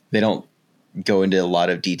they don't go into a lot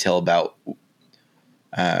of detail about.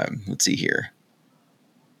 Let's see here.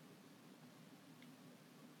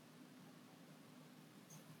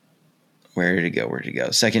 Where did it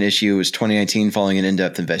go? Second issue was 2019. Following an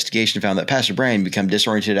in-depth investigation, found that Pastor Brian became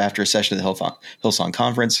disoriented after a session at the Hillsong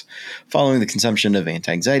conference. Following the consumption of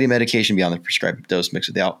anti-anxiety medication beyond the prescribed dose mixed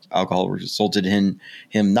with alcohol resulted in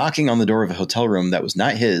him knocking on the door of a hotel room that was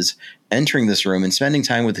not his, entering this room and spending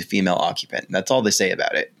time with a female occupant. And that's all they say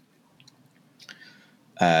about it.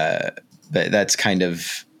 But that's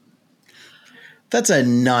a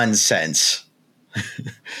nonsense.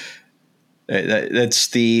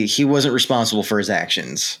 He wasn't responsible for his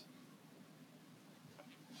actions,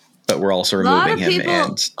 but we're also removing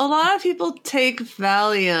him. A lot of people take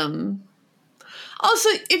Valium. Also,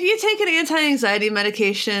 if you take an anti-anxiety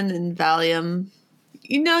medication and Valium,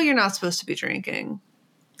 you're not supposed to be drinking.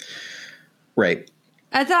 Right.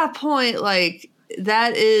 At that point, like,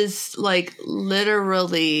 that is like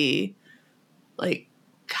literally like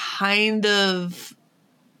kind of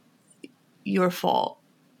your fault.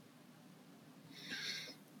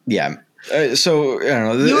 Yeah. So I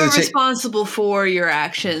don't know. You're responsible for your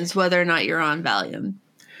actions, whether or not you're on Valium.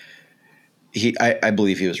 I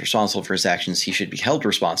believe he was responsible for his actions. He should be held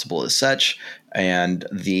responsible as such. And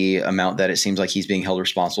the amount that it seems like he's being held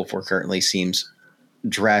responsible for currently seems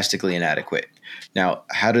drastically inadequate. Now,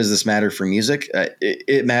 how does this matter for music?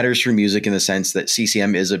 It matters for music in the sense that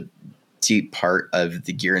CCM is a deep part of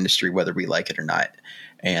the gear industry, whether we like it or not.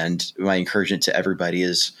 And my encouragement to everybody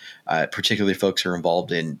is, particularly folks who are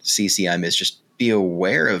involved in CCM, is just be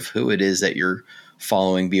aware of who it is that you're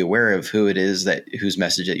following. Be aware of who it is whose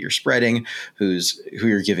message that you're spreading, who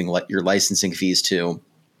you're giving your licensing fees to,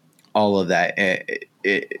 all of that,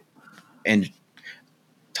 and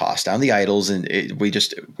toss down the idols. And we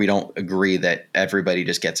don't agree that everybody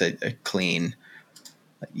just gets a clean.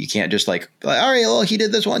 You can't just like, all right, well, he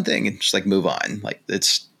did this one thing and just like move on. Like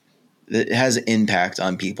it has impact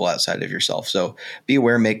on people outside of yourself. So be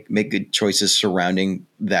aware, make good choices surrounding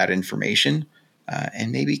that information,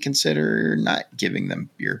 and maybe consider not giving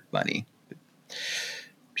them your money.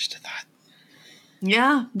 Just a thought.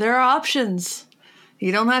 Yeah, there are options.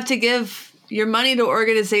 You don't have to give your money to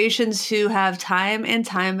organizations who have time and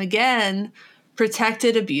time again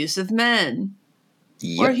protected abusive men.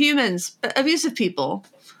 Yep. Or humans, abusive people.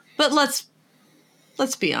 But let's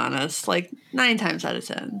be honest, like 9 times out of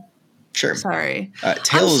 10. Sure. Sorry. A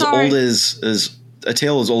tale as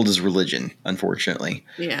old as religion, unfortunately.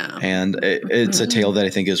 Yeah. And it's a tale that I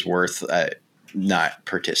think is worth not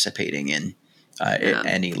participating in at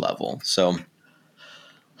any level. So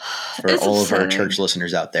for it's all upsetting. Of our church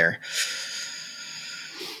listeners out there,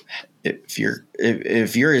 if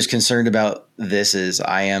you're as concerned about this as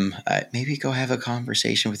I am, maybe go have a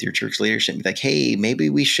conversation with your church leadership. Be like, hey, maybe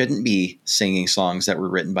we shouldn't be singing songs that were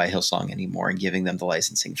written by Hillsong anymore and giving them the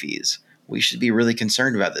licensing fees. We should be really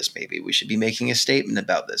concerned about this. Maybe we should be making a statement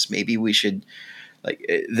about this. Maybe we should, like,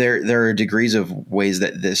 there are degrees of ways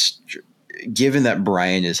that this, given that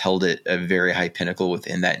Brian is held at a very high pinnacle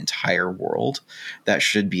within that entire world, that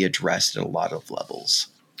should be addressed at a lot of levels.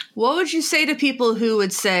 What would you say to people who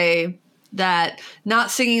would say that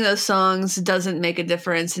not singing those songs doesn't make a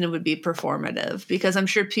difference and it would be performative? Because I'm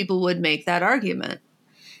sure people would make that argument.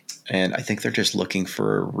 And I think they're just looking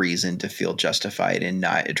for a reason to feel justified in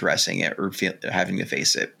not addressing it or having to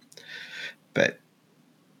face it. But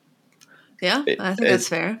yeah, I think that's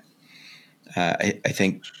fair. I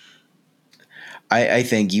think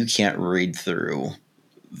you can't read through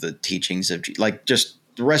the teachings of, like, just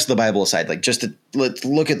the rest of the Bible aside, like just let's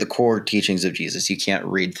look at the core teachings of Jesus. You can't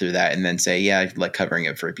read through that and then say, yeah, like covering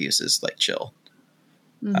it for abuse is like chill.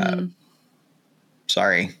 Mm-hmm.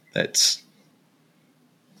 Sorry, that's.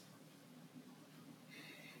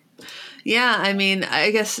 Yeah, I mean,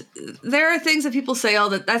 I guess there are things that people say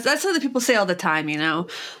that's something that people say all the time,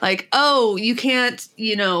 like, oh, you can't,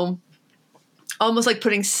 almost like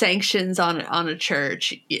putting sanctions on a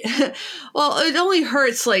church. Well, it only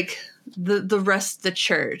hurts like the rest of the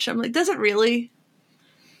church. I'm like, does it really?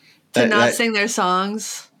 To not sing their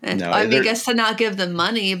songs? And no, I mean, I guess to not give them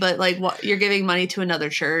money, but like, what, you're giving money to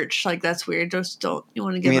another church? Like, that's weird. Just don't you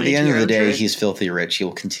want to give money to your own church? At the end of the day, he's filthy rich. He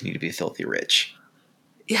will continue to be filthy rich.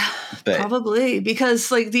 Yeah, probably, because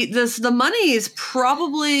like the money is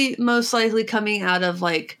probably most likely coming out of,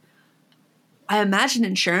 like, I imagine,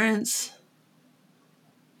 insurance.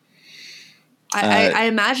 I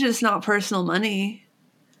imagine it's not personal money.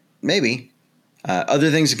 Maybe. Other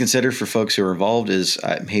things to consider for folks who are involved is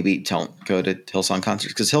maybe don't go to Hillsong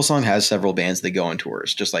concerts, because Hillsong has several bands that go on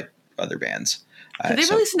tours, just like other bands. Did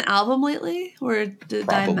they release an album lately, or did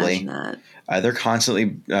I imagine that? They're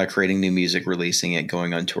constantly creating new music, releasing it,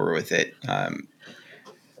 going on tour with it.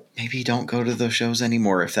 Maybe don't go to those shows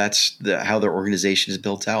anymore if that's how their organization is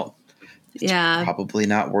built out. It's probably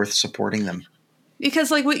not worth supporting them.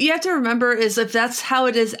 Because like what you have to remember is, if that's how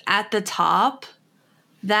it is at the top,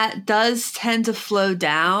 that does tend to flow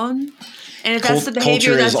down. And if that's the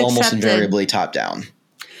behavior that's accepted. Culture is almost invariably top down.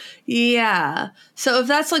 Yeah. So if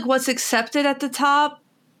that's like what's accepted at the top,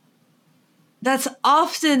 that's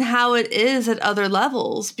often how it is at other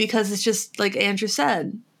levels, because it's just like Andrew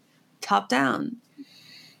said, top down.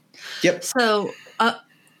 Yep. So I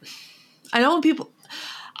don't want people,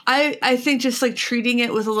 I think just like treating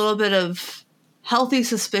it with a little bit of healthy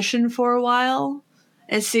suspicion for a while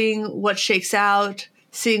and seeing what shakes out,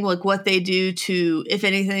 seeing like what they do to, if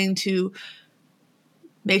anything, to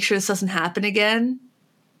make sure this doesn't happen again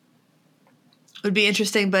would be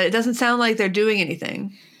interesting. But it doesn't sound like they're doing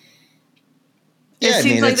anything. Yeah, it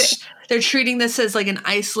seems like they're treating this as like an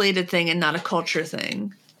isolated thing and not a culture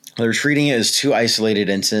thing. They're treating it as 2 isolated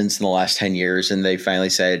incidents in the last 10 years. And they finally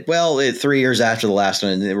said, well, 3 years after the last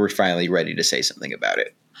one, they were finally ready to say something about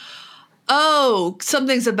it. Oh,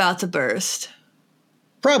 something's about to burst.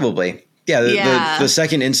 Probably. Yeah. The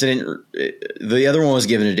second incident, the other one was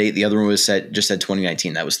given a date. The other one was just said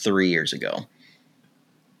 2019. That was 3 years ago.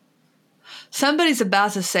 Somebody's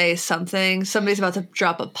about to say something. Somebody's about to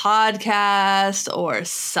drop a podcast or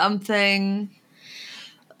something.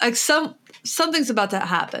 Like something's about to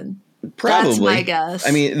happen. Probably. That's my guess.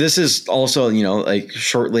 I mean, this is also, like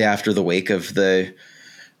shortly after the wake of the,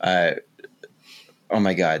 oh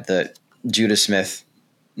my God, the Judah Smith,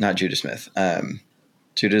 not Judah Smith.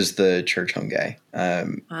 Judah's the church home guy.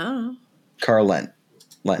 Carl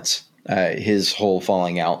Lentz, his whole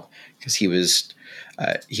falling out because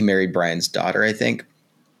he married Brian's daughter, I think,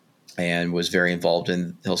 and was very involved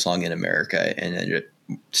in Hillsong in America, and ended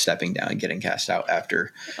up stepping down and getting cast out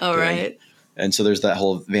after. Oh, right. And so there's that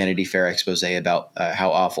whole Vanity Fair expose about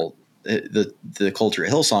how awful the culture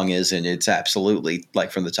at Hillsong is, and it's absolutely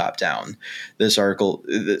like from the top down. This article,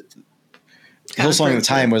 Hillsong at the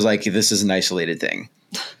time was like, this is an isolated thing.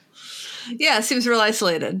 Yeah, it seems real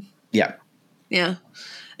isolated. Yeah. Yeah.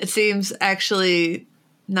 It seems actually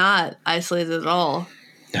not isolated at all.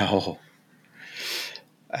 No.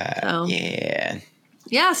 Yeah.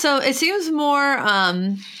 Yeah, so it seems more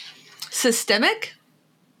systemic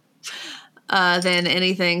than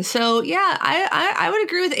anything. So, yeah, I would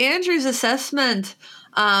agree with Andrew's assessment.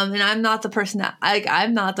 And I'm not the person that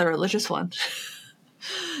I'm not the religious one.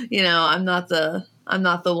 I'm not the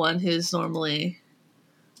one who's normally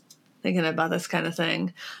thinking about this kind of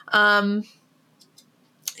thing.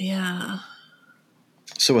 Yeah.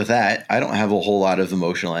 So with that, I don't have a whole lot of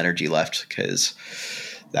emotional energy left because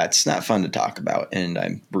that's not fun to talk about, and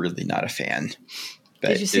I'm really not a fan. But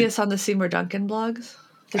did you see us on the Seymour Duncan blogs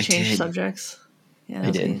to change subjects? Yeah,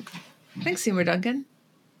 I did. Neat. Thanks, Seymour Duncan.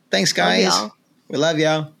 Thanks, guys. We love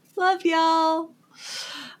y'all. Love y'all.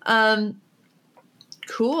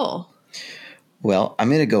 Cool. Well, I'm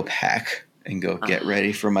gonna go pack and go get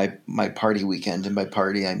ready for my party weekend. And by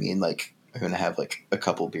party, I mean like I'm gonna have like a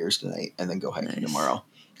couple beers tonight and then go hiking tomorrow.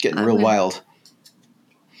 Getting real wild.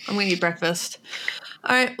 I'm gonna eat breakfast.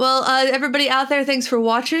 All right. Well, everybody out there, thanks for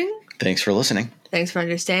watching. Thanks for listening. Thanks for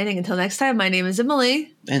understanding. Until next time, my name is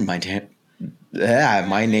Emily. And my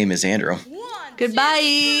name is Andrew.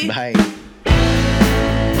 Goodbye. Bye.